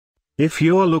If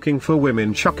you're looking for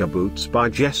women Chukka boots by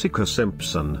Jessica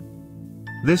Simpson,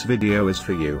 this video is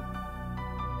for you.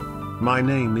 My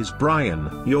name is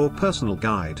Brian, your personal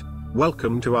guide.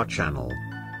 Welcome to our channel.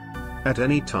 At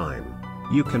any time,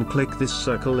 you can click this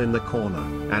circle in the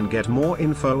corner and get more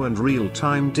info and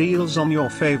real-time deals on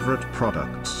your favorite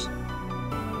products.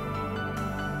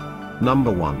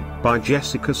 Number 1, by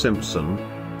Jessica Simpson.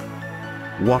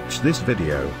 Watch this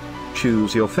video.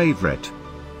 Choose your favorite.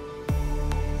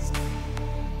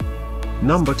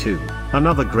 Number 2,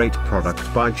 another great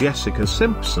product by Jessica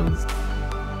Simpson.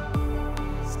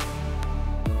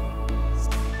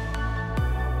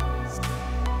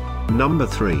 Number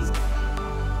 3.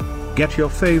 Get your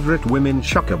favorite women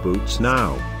Chukka boots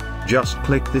now. Just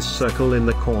click this circle in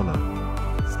the corner.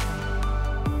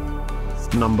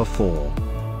 Number 4.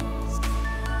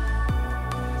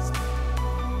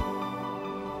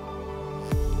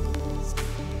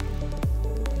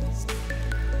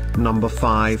 Number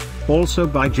 5, also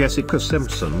by Jessica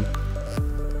Simpson.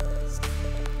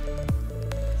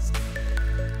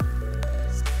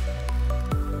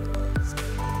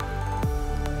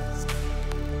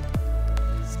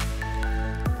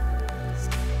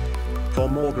 For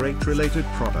more great related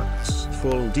products,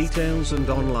 full details and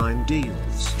online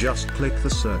deals, just click the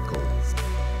circle.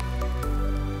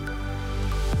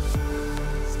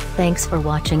 Thanks for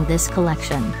watching this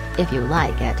collection. If you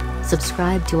like it,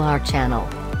 subscribe to our channel.